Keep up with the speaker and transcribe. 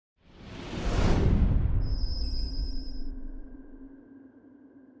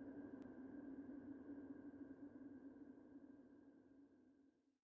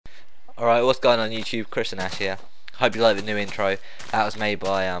Alright, what's going on YouTube? Chris and Ash here. Hope you like the new intro. That was made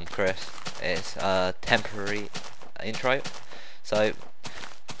by Chris. It's a temporary intro. So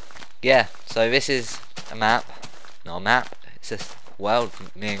yeah, so this is a map. Not a map, it's this world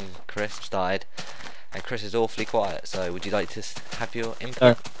me and Chris started. And Chris is awfully quiet, so would you like to have your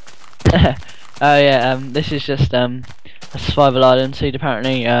input? Oh yeah, this is just a survival island seed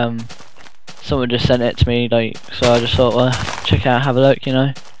apparently. Someone just sent it to me, like, so I just thought, well, check it out, have a look, you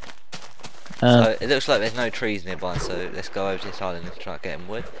know. So it looks like there's no trees nearby, so let's go over to this island and try getting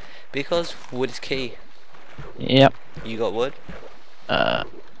wood, because wood is key. Yep. You got wood? No.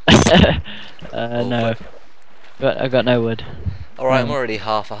 I got no wood. Alright, I'm already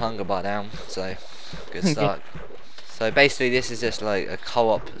half a hunger bar down, so good start. So basically this is just like a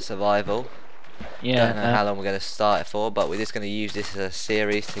co-op survival. Yeah. Don't know how long we're going to start it for, but we're just going to use this as a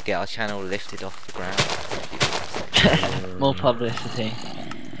series to get our channel lifted off the ground. More publicity.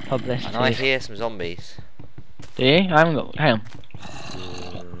 And I hear some zombies. Do you? I haven't got. Hang on.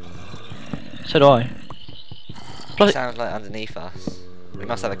 So do I. It sounds like underneath us. We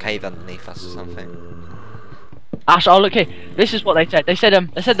must have a cave underneath us or something. Ash, oh look here. This is what they said. They said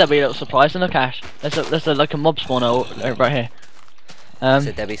there'd be a little surprise. And look, Ash. There's like a mob spawner right here. They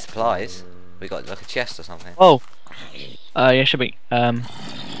said there'd be supplies. We got like a chest or something. Oh. Yeah, should be.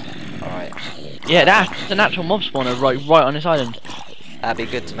 Alright. Yeah, that's an actual mob spawner right on this island. That'd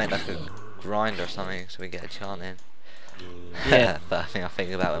be good to make like a grind or something so we get a chant in. Yeah. But I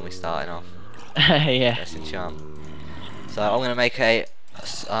think about when we're starting off. Yeah. Let's enchant. So I'm gonna make a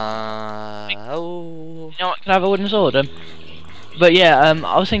oh. You know what? Can I have a wooden sword? But yeah,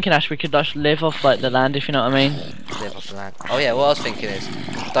 I was thinking, Ash, we could just live off like the land, if you know what I mean. Live off the land. Oh yeah, what I was thinking is,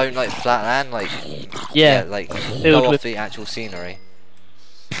 don't like flat land, like like go off the actual scenery.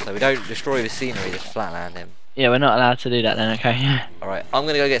 So we don't destroy the scenery, just flat land him. Yeah, we're not allowed to do that then. Okay. Alright, I'm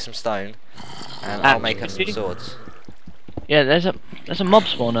gonna go get some stone, and I'll make us some swords. Yeah, there's a mob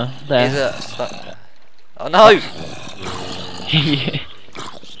spawner there. Is it? Oh no! Yeah.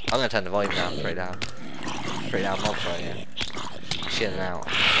 I'm gonna turn the volume down, pretty down mobs right here. Chilling out.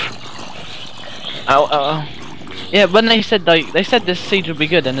 Oh. Yeah, when they said this siege would be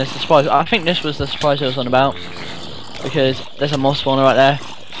good, and there's the surprise. I think this was the surprise it was on about, because there's a mob spawner right there.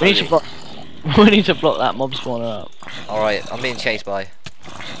 We need to block. We need to block that mob spawner up. Alright, I'm being chased by.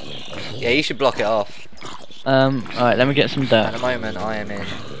 Yeah, you should block it off. Alright, let me get some dirt. At the moment, I am in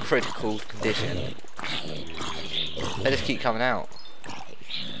critical condition. They just keep coming out.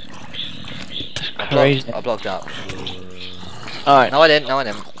 Crazy. I blocked up. Alright. No, I didn't.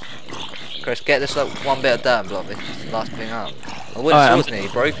 Chris, get this like one bit of dirt and block this last thing up. My wooden sword's nearly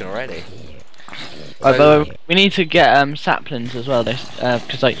broken already. Alright, but we need to get saplings as well.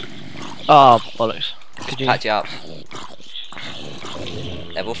 Because like, oh bollocks. Could you patch it up?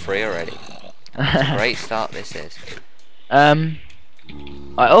 Level 3 already. Great start this is.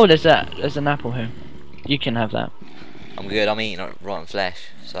 Oh, there's an apple here. You can have that. I'm good. I'm eating rotten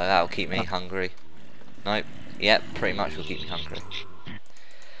flesh, so that'll keep me hungry. Nope. Yep, pretty much will keep me hungry.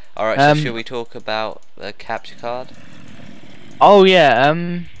 Alright, so should we talk about the capture card? Oh yeah,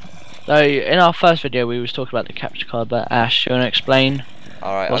 so in our first video we was talking about the capture card, but Ash, you wanna explain?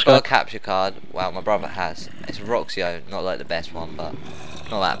 Alright, I've got a capture card, well my brother has. It's a Roxio, not like the best one, but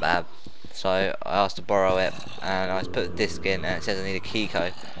not that bad. So I asked to borrow it, and I put the disc in, and it says I need a key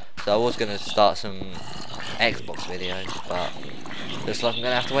code. So I was going to start some Xbox videos, but looks like I'm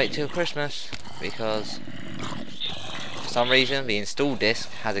going to have to wait till Christmas, because for some reason the install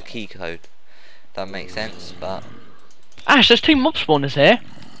disc has a key code. Doesn't make sense, but Ash, there's 2 mob spawners here.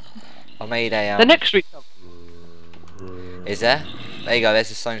 I made a the next week. Is there? There you go,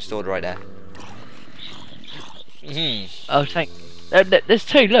 there's a stone stored right there. Oh, thank. There's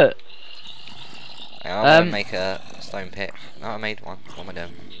 2. Look. Hang on, I'm going to make a stone pick. No, I made one. What am I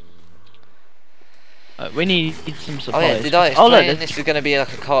doing? We need some supplies. Oh yeah, did I explain this is going to be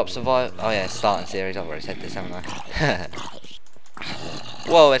like a co-op survival? Oh yeah, starting series. I've already said this, haven't I?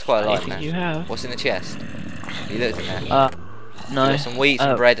 Whoa, there's quite a lot in there. You have. What's in the chest? You looked in there. No. You got some wheat,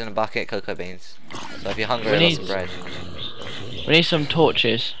 some bread, and a bucket of cocoa beans. So if you're hungry, I got some bread. We need some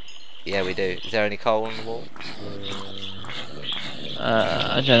torches. Yeah, we do. Is there any coal on the wall?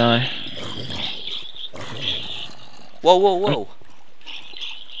 I don't know. Whoa!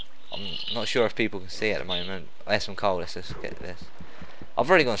 I'm not sure if people can see at the moment. There's some coal. Let's just get this. I've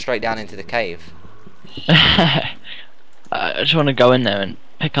already gone straight down into the cave. I just want to go in there and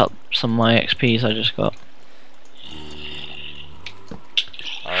pick up some of my XPs I just got.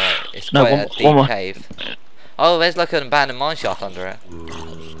 Alright, it's quite a deep cave. Oh, there's like an abandoned mine shaft under it.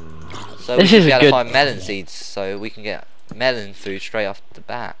 So we should be able to find melon seeds, so we can get melon food straight off the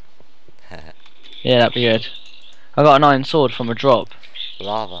bat. Yeah, that'd be good. I got an iron sword from a drop.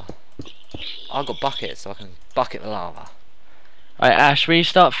 Lava. I've got buckets, so I can bucket the lava. Right, Ash, we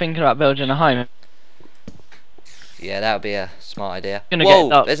start thinking about building a home. Yeah, that would be a smart idea. Gonna Whoa,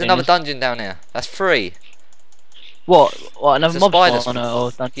 get there's another dungeon down here. That's free. What? Another It's a mob spider spawner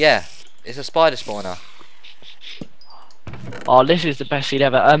or dungeon? Yeah, it's a spider spawner. Oh, this is the best seed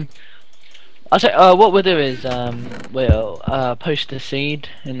ever. I'll say, what we'll do is, we'll post the seed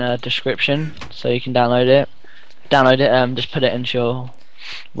in the description so you can download it. Just put it into your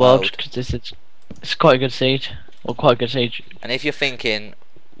world because it's quite a good seed, or quite a good seed. And if you're thinking,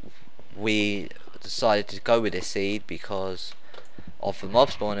 we decided to go with this seed because of the mob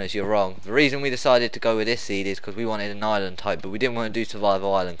spawners, you're wrong. The reason we decided to go with this seed is because we wanted an island type, but we didn't want to do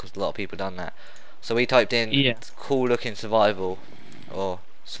survival island because a lot of people done that. So we typed in cool looking survival or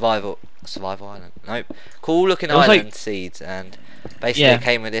survival island. Nope, cool looking island seeds, and basically it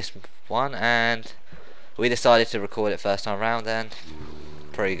came with this one, and we decided to record it first time round, and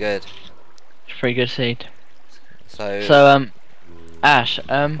pretty good. It's a pretty good seed. So Ash,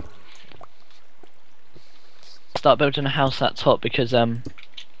 start building a house at top because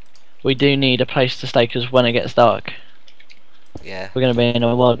we do need a place to stay because when it gets dark, yeah, we're gonna be in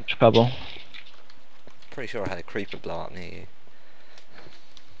a world of trouble. Pretty sure I had a creeper blow up near you.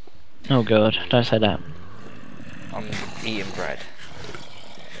 Oh god, don't say that. I'm eating bread.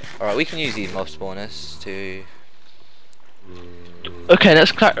 Alright, we can use these mob spawners to... Okay,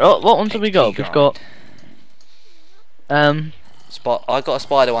 let's what ones have we got? We've got... I got a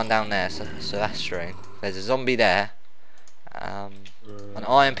spider one down there, so that's strange. There's a zombie there. An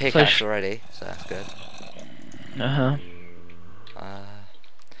iron pickaxe already, so that's good.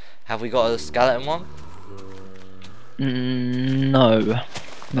 Have we got a skeleton one? No.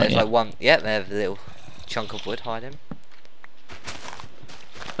 There's like one. Yeah, there's a little chunk of wood hiding.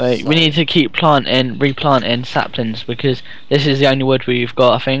 Wait, we need to keep replanting saplings because this is the only wood we've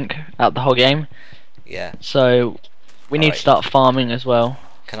got, I think, out the whole game. Yeah. So we need to start farming as well.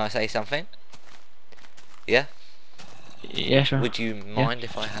 Can I say something? Yeah. Yeah, sure. Would you mind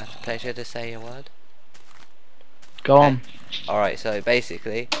if I had the pleasure to say a word? Go on. Alright, so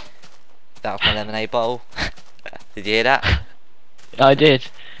basically, that was my lemonade bottle. Did you hear that? I did.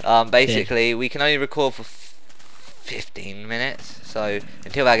 Basically, we can only record for 15 minutes, so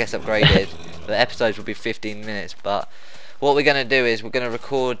until that gets upgraded, the episodes will be 15 minutes. But what we're going to do is we're going to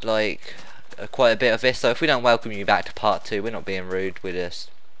record like quite a bit of this. So if we don't welcome you back to part 2, we're not being rude. We just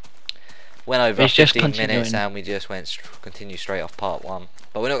went over 15 minutes and we just continue straight off part 1.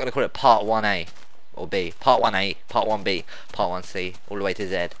 But we're not going to call it part 1A. Or B, part 1A, part 1B, part 1C, all the way to Z.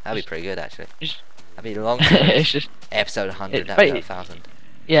 That'd be pretty good actually. That'd be long. It's just episode 100, that'd be 1,000.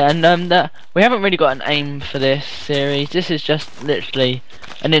 Yeah, and we haven't really got an aim for this series. This is just literally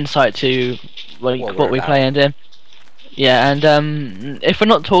an insight to what we play and do. Yeah, and if we're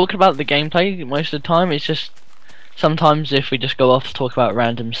not talking about the gameplay most of the time, it's just sometimes if we just go off to talk about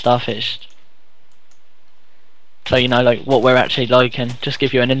random stuff, it's so you know like what we're actually like and just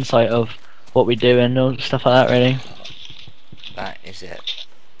give you an insight of what we do and all stuff like that really. That is it.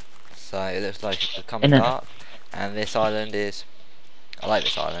 So it looks like it's becoming dark, and this island is... I like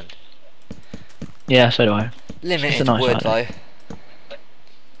this island. Yeah, so do I. Limited nice wood island. though.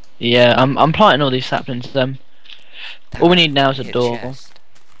 Yeah, I'm planting all these saplings. All we need now is a door. Chest.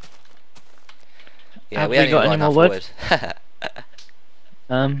 Yeah, Have we only got any enough more wood.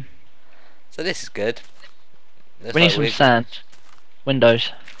 So this is good. Looks we need like some sand.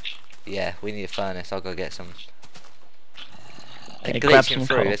 Windows. Yeah, we need a furnace. I'll go get some. Okay, And grab glitching some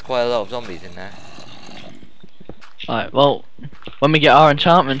through, coal. there's quite a lot of zombies in there. Alright, well, when we get our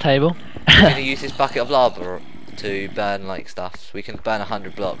enchantment table. We're going to use this bucket of lava to burn like stuff. So we can burn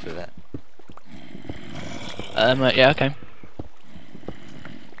 100 blocks with it. Yeah, okay.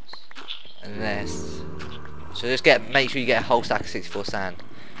 And this. So just make sure you get a whole stack of 64 sand.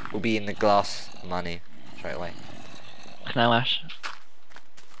 We'll be in the glass money straight away. Now, Ash.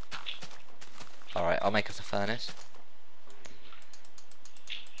 Alright, I'll make us a furnace.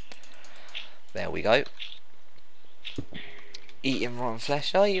 There we go. Eating rotten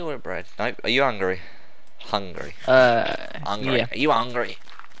flesh. Are you or bread? Nope. Are you hungry? Hungry. Hungry. Yeah. Are you hungry?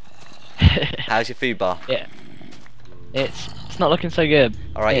 How's your food bar? Yeah. It's not looking so good.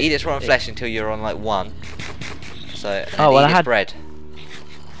 Alright, eat this rotten flesh until you're on like 1. So well, eat I this had bread.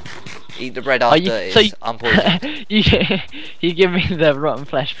 Eat the bread after it's unpoisoned. you give me the rotten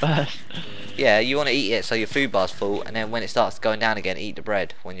flesh first. Yeah, you want to eat it so your food bar's full, and then when it starts going down again, eat the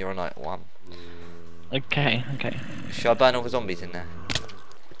bread when you're on like 1. Okay. Should I burn all the zombies in there?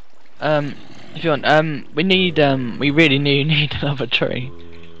 If you want, we really need another tree.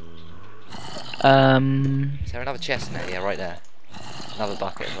 Is there another chest in there? Yeah, right there. Another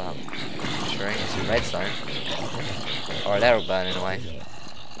bucket as well. String, some redstone. Alright, they're all burning away.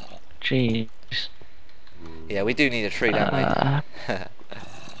 Jeez. Yeah, we do need a tree, don't we?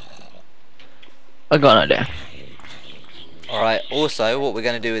 I got an idea. Alright, also, what we're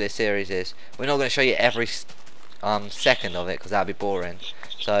going to do with this series is, we're not going to show you every second of it, because that would be boring.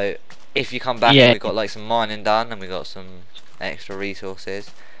 So, if you come back and we've got like some mining done, and we've got some extra resources,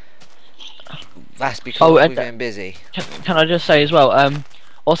 that's because we've been busy. Can I just say as well,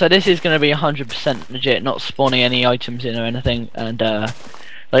 also this is going to be 100% legit, not spawning any items in or anything, and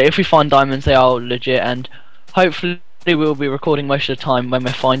like if we find diamonds they are legit, and hopefully we'll be recording most of the time when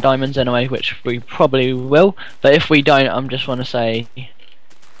we find diamonds anyway, which we probably will, but if we don't, I just want to say,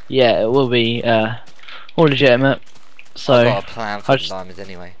 yeah, it will be all legitimate. So I've got a plan for the diamonds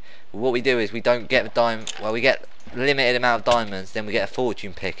anyway. What we do is we don't get the diamond, well, we get limited amount of diamonds, then we get a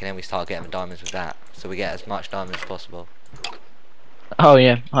fortune pick, and then we start getting the diamonds with that, so we get as much diamonds as possible. Oh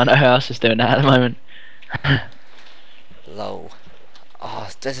yeah, I know who else is doing that at the moment. Lol. Oh,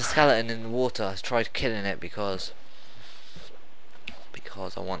 there's a skeleton in the water. I tried killing it because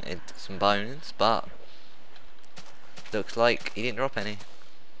I wanted some bones, but looks like he didn't drop any.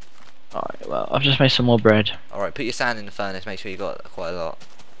 Alright, well, I've just made some more bread. Alright, put your sand in the furnace, make sure you got quite a lot.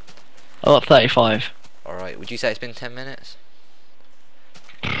 I got 35. Alright, would you say it's been 10 minutes?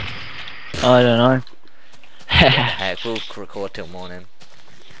 I don't know. Heck, we'll record till morning.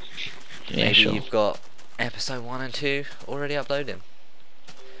 Yeah, Maybe sure. you've got episode 1 and 2 already uploaded.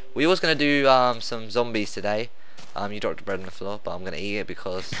 We was going to do some zombies today. You dropped the bread on the floor, but I'm going to eat it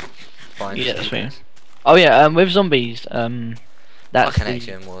because yeah, that's me. Oh yeah, with zombies, my that's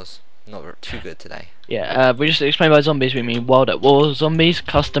connection was not too good today. Yeah, we just explained by zombies we mean World at War zombies,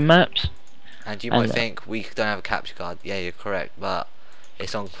 custom maps. And you might think we don't have a capture card. Yeah, you're correct, but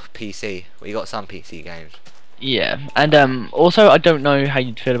it's on PC. We got some PC games. Yeah, and also I don't know how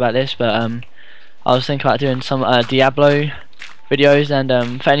you'd feel about this, but I was thinking about doing some Diablo videos,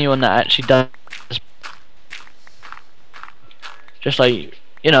 and for anyone that actually does, just like,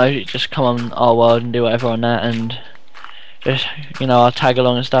 you know, just come on our world and do whatever on that, and just, you know, I'll tag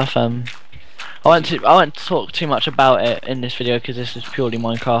along and stuff. I won't talk too much about it in this video because this is purely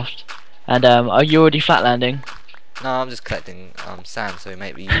Minecraft. And are you already flat landing? No, I'm just collecting sand, so we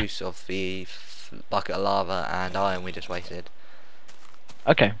make the use of the bucket of lava and iron we just wasted.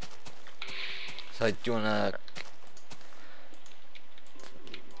 Okay. So do you wanna?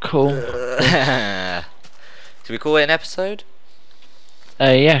 Cool. Should we call it an episode?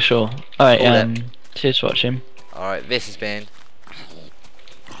 Yeah, sure. Alright, cheers for watching. Alright, this has been.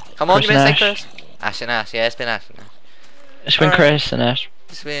 Come on, Chris you meant to say Nash. Chris? Ash and Ash, yeah, it's been Ash and Ash. It's been Chris and Ash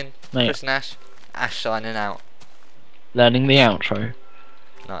It's been Mate. Chris and Ash. Ash signing out. learning the outro.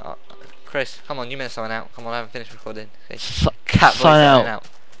 No, Chris, come on, you meant to sign out. Come on, I haven't finished recording. Okay. S Cat voice sign signing out. out.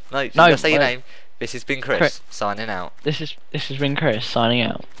 No, you No, gotta say your wait. name. This has been Chris signing out. This has been Chris signing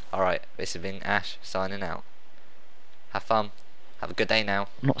out. Alright, this has been Ash signing out. Have fun. Have a good day now.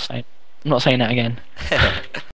 I'm not saying that again.